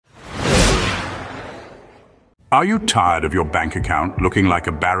Are you tired of your bank account looking like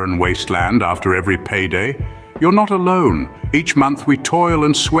a barren wasteland after every payday? You're not alone. Each month we toil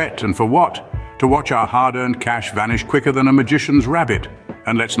and sweat, and for what? To watch our hard-earned cash vanish quicker than a magician's rabbit.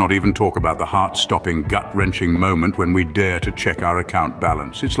 And let's not even talk about the heart-stopping, gut-wrenching moment when we dare to check our account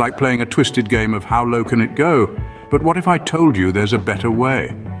balance. It's like playing a twisted game of how low can it go? But what if I told you there's a better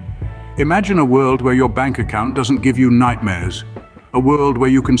way? Imagine a world where your bank account doesn't give you nightmares. A world where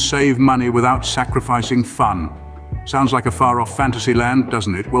you can save money without sacrificing fun. Sounds like a far-off fantasy land,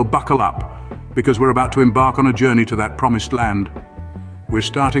 doesn't it? Well, buckle up, because we're about to embark on a journey to that promised land. We're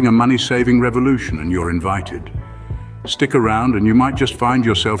starting a money-saving revolution, and you're invited. Stick around and you might just find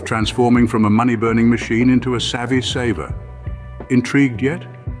yourself transforming from a money-burning machine into a savvy saver. Intrigued yet?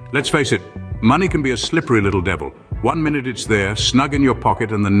 Let's face it, money can be a slippery little devil. 1 minute it's there, snug in your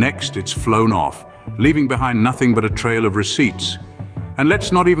pocket, and the next it's flown off, leaving behind nothing but a trail of receipts. And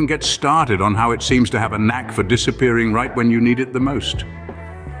let's not even get started on how it seems to have a knack for disappearing right when you need it the most.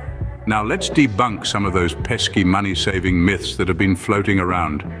 Now let's debunk some of those pesky money-saving myths that have been floating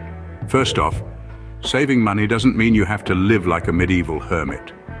around. First off, saving money doesn't mean you have to live like a medieval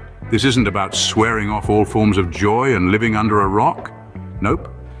hermit. This isn't about swearing off all forms of joy and living under a rock.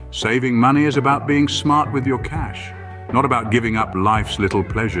 Nope. Saving money is about being smart with your cash, not about giving up life's little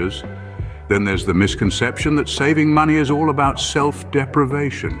pleasures. Then there's the misconception that saving money is all about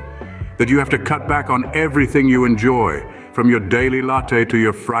self-deprivation, that you have to cut back on everything you enjoy, from your daily latte to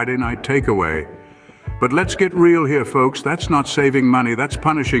your Friday night takeaway. But let's get real here, folks. That's not saving money, that's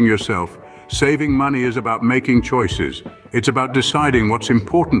punishing yourself. Saving money is about making choices. It's about deciding what's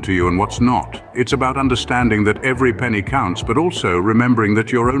important to you and what's not. It's about understanding that every penny counts, but also remembering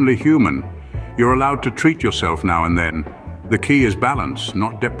that you're only human. You're allowed to treat yourself now and then. The key is balance,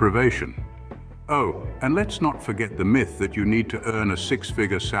 not deprivation. Oh, and let's not forget the myth that you need to earn a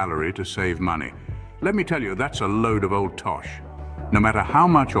six-figure salary to save money. Let me tell you, that's a load of old tosh. No matter how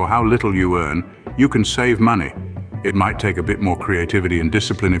much or how little you earn, you can save money. It might take a bit more creativity and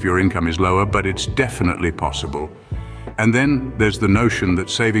discipline if your income is lower, but it's definitely possible. And then there's the notion that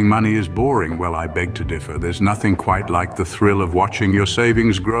saving money is boring. Well, I beg to differ. There's nothing quite like the thrill of watching your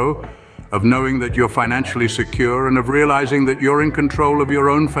savings grow, of knowing that you're financially secure, and of realizing that you're in control of your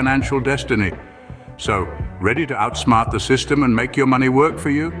own financial destiny. So, ready to outsmart the system and make your money work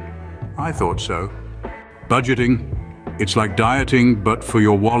for you? I thought so. Budgeting, it's like dieting, but for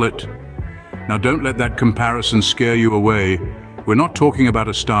your wallet. Now don't let that comparison scare you away. We're not talking about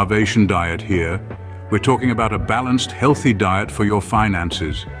a starvation diet here. We're talking about a balanced, healthy diet for your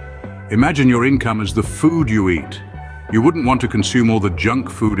finances. Imagine your income as the food you eat. You wouldn't want to consume all the junk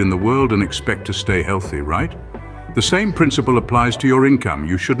food in the world and expect to stay healthy, right? The same principle applies to your income.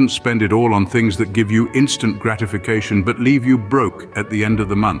 You shouldn't spend it all on things that give you instant gratification but leave you broke at the end of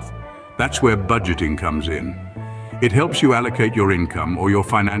the month. That's where budgeting comes in. It helps you allocate your income or your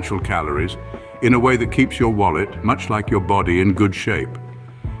financial calories in a way that keeps your wallet, much like your body, in good shape.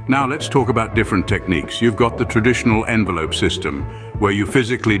 Now let's talk about different techniques. You've got the traditional envelope system, where you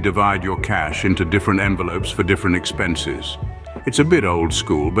physically divide your cash into different envelopes for different expenses. It's a bit old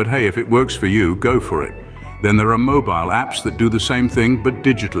school, but hey, if it works for you, go for it. Then there are mobile apps that do the same thing, but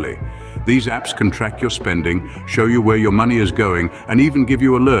digitally. These apps can track your spending, show you where your money is going, and even give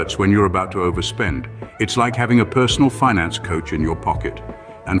you alerts when you're about to overspend. It's like having a personal finance coach in your pocket.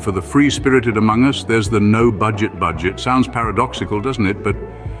 And for the free-spirited among us, there's the no-budget budget. Sounds paradoxical, doesn't it? But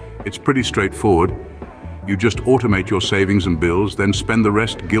it's pretty straightforward. You just automate your savings and bills, then spend the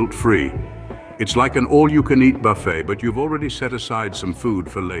rest guilt-free. It's like an all-you-can-eat buffet, but you've already set aside some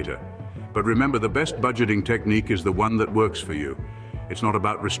food for later. But remember, the best budgeting technique is the one that works for you. It's not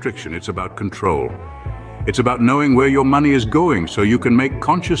about restriction, it's about control. It's about knowing where your money is going so you can make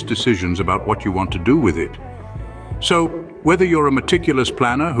conscious decisions about what you want to do with it. So, whether you're a meticulous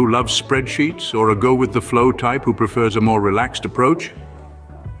planner who loves spreadsheets or a go-with-the-flow type who prefers a more relaxed approach,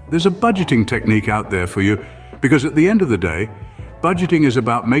 there's a budgeting technique out there for you, because at the end of the day, budgeting is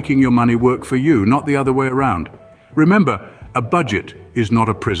about making your money work for you, not the other way around. Remember, a budget is not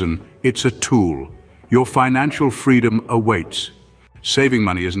a prison, it's a tool. Your financial freedom awaits. Saving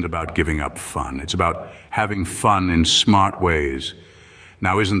money isn't about giving up fun, it's about having fun in smart ways.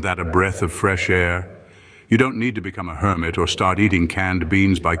 Now, isn't that a breath of fresh air? You don't need to become a hermit or start eating canned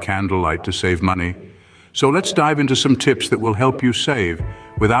beans by candlelight to save money. So let's dive into some tips that will help you save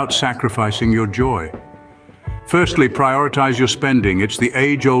without sacrificing your joy. Firstly, prioritize your spending. It's the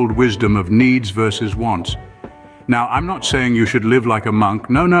age-old wisdom of needs versus wants. Now, I'm not saying you should live like a monk.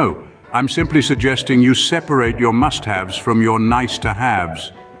 No. I'm simply suggesting you separate your must-haves from your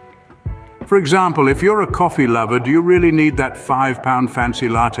nice-to-haves. For example, if you're a coffee lover, do you really need that £5 fancy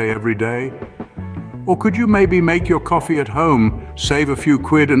latte every day? Or could you maybe make your coffee at home, save a few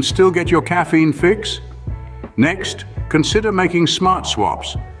quid and still get your caffeine fix? Next, consider making smart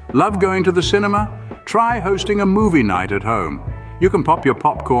swaps. Love going to the cinema? Try hosting a movie night at home. You can pop your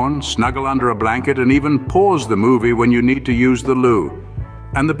popcorn, snuggle under a blanket, and even pause the movie when you need to use the loo.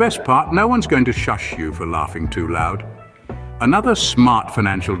 And the best part, no one's going to shush you for laughing too loud. Another smart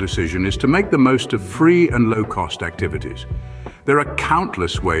financial decision is to make the most of free and low-cost activities. There are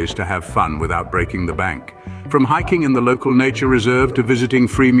countless ways to have fun without breaking the bank. From hiking in the local nature reserve to visiting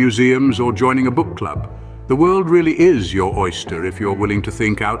free museums or joining a book club. The world really is your oyster if you're willing to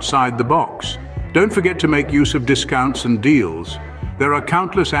think outside the box. Don't forget to make use of discounts and deals. There are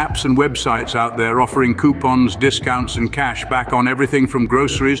countless apps and websites out there offering coupons, discounts, and cash back on everything from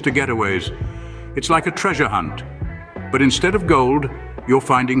groceries to getaways. It's like a treasure hunt. But instead of gold, you're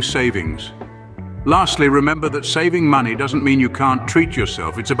finding savings. Lastly, remember that saving money doesn't mean you can't treat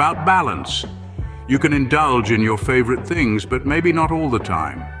yourself. It's about balance. You can indulge in your favorite things, but maybe not all the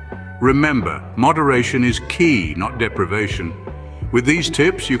time. Remember, moderation is key, not deprivation. With these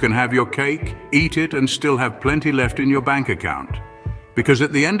tips, you can have your cake, eat it, and still have plenty left in your bank account. Because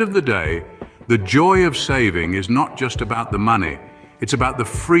at the end of the day, the joy of saving is not just about the money. It's about the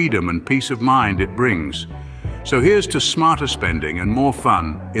freedom and peace of mind it brings. So here's to smarter spending and more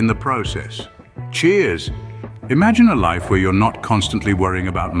fun in the process. Cheers! Imagine a life where you're not constantly worrying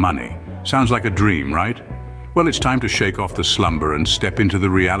about money. Sounds like a dream, right? Well, it's time to shake off the slumber and step into the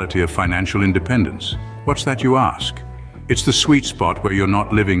reality of financial independence. What's that, you ask? It's the sweet spot where you're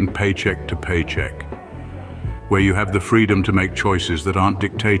not living paycheck to paycheck, where you have the freedom to make choices that aren't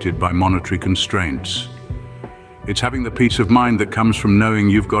dictated by monetary constraints. It's having the peace of mind that comes from knowing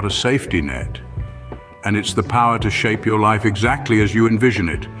you've got a safety net. And it's the power to shape your life exactly as you envision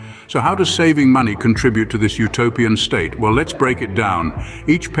it. So how does saving money contribute to this utopian state? Well, let's break it down.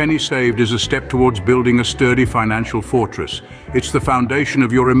 Each penny saved is a step towards building a sturdy financial fortress. It's the foundation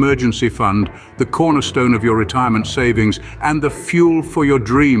of your emergency fund, the cornerstone of your retirement savings, and the fuel for your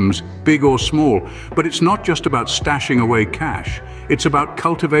dreams, big or small. But it's not just about stashing away cash. It's about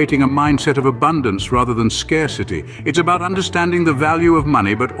cultivating a mindset of abundance rather than scarcity. It's about understanding the value of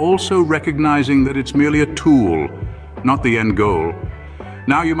money, but also recognizing that it's merely a tool, not the end goal.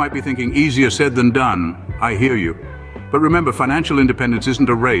 Now you might be thinking, easier said than done. I hear you. But remember, financial independence isn't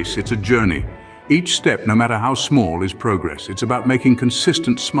a race, it's a journey. Each step, no matter how small, is progress. It's about making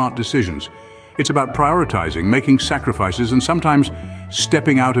consistent, smart decisions. It's about prioritizing, making sacrifices, and sometimes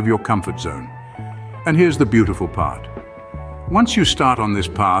stepping out of your comfort zone. And here's the beautiful part. Once you start on this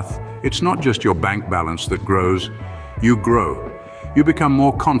path, it's not just your bank balance that grows, you grow. You become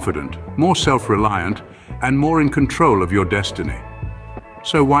more confident, more self-reliant, and more in control of your destiny.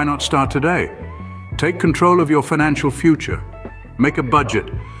 So why not start today? Take control of your financial future. Make a budget.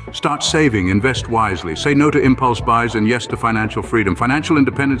 Start saving, invest wisely. Say no to impulse buys and yes to financial freedom. Financial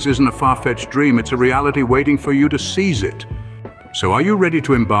independence isn't a far-fetched dream, it's a reality waiting for you to seize it. So are you ready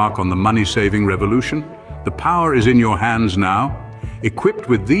to embark on the money-saving revolution? The power is in your hands now. Equipped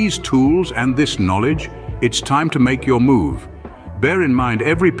with these tools and this knowledge, it's time to make your move. Bear in mind,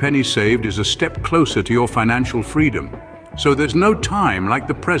 every penny saved is a step closer to your financial freedom. So there's no time like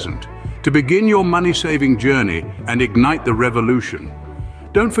the present to begin your money-saving journey and ignite the revolution.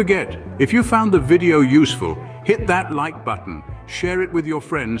 Don't forget, if you found the video useful, hit that like button, share it with your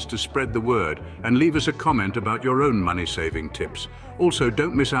friends to spread the word, and leave us a comment about your own money-saving tips. Also,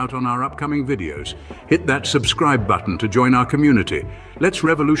 don't miss out on our upcoming videos. Hit that subscribe button to join our community. Let's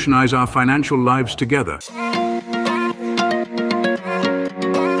revolutionize our financial lives together.